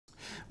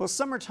Well,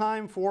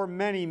 summertime for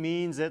many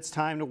means it's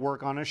time to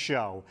work on a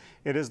show.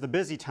 It is the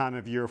busy time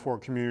of year for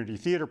community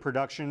theater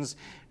productions,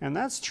 and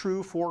that's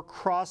true for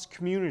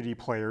cross-community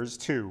players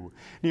too.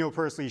 Neil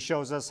Persley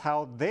shows us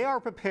how they are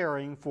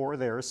preparing for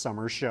their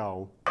summer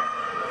show.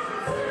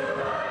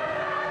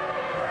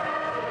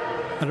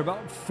 And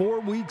about 4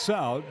 weeks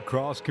out,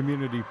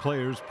 Cross-Community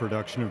Players'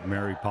 production of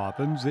Mary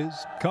Poppins is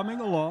coming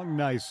along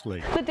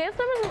nicely. The dance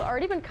numbers have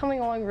already been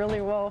coming along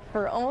really well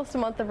for almost a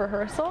month of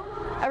rehearsal.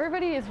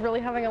 Everybody is really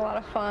having a lot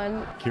of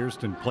fun.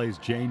 Kirsten plays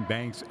Jane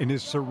Banks and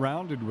is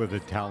surrounded with a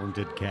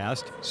talented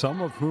cast,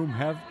 some of whom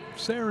have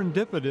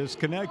serendipitous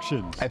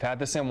connections. I've had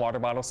the same water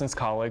bottle since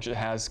college. It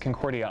has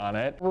Concordia on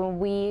it. When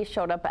we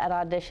showed up at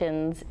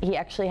auditions, he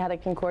actually had a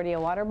Concordia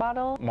water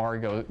bottle.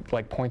 Mari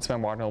points to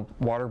my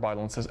water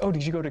bottle and says, "Oh,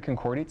 did you go to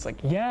Concordia?" It's like,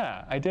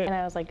 "Yeah, I did." And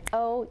I was like,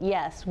 "Oh,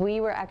 yes, we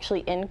were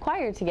actually in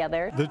choir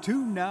together." The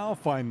two now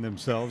find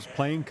themselves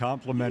playing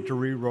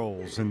complementary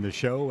roles in the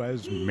show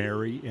as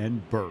Mary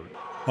and Bert.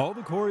 All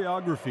the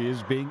choreography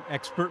is being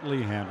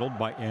expertly handled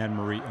by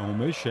Anne-Marie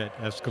Omish at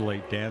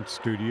Escalate Dance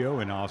Studio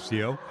in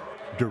Osseo.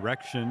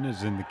 Direction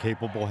is in the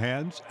capable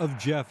hands of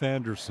Jeff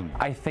Anderson.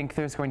 I think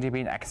there's going to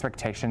be an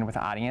expectation with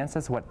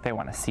audiences what they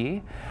want to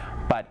see,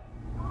 but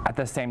at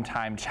the same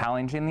time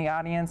challenging the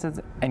audiences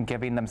and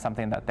giving them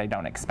something that they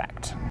don't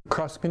expect.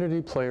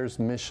 Cross-Community Players'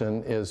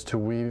 mission is to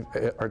weave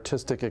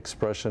artistic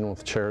expression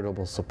with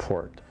charitable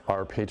support.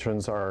 Our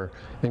patrons are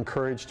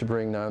encouraged to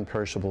bring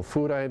non-perishable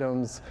food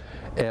items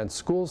and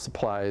school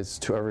supplies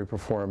to every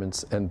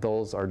performance, and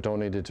those are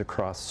donated to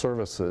Cross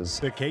Services.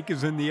 The cake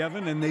is in the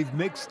oven and they've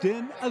mixed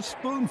in a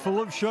spoonful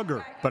of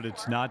sugar, but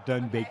it's not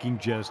done baking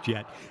just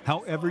yet.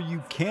 However,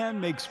 you can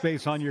make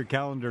space on your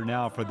calendar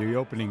now for the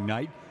opening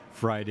night,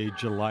 Friday,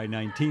 July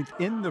 19th,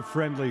 in the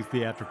friendly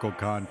theatrical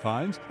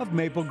confines of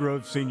Maple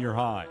Grove Senior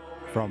High.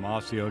 From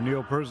Osseo,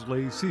 Neil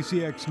Persley,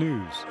 CCX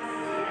News.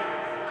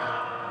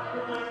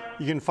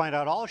 You can find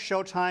out all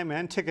showtime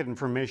and ticket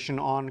information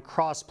on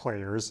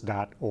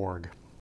crossplayers.org.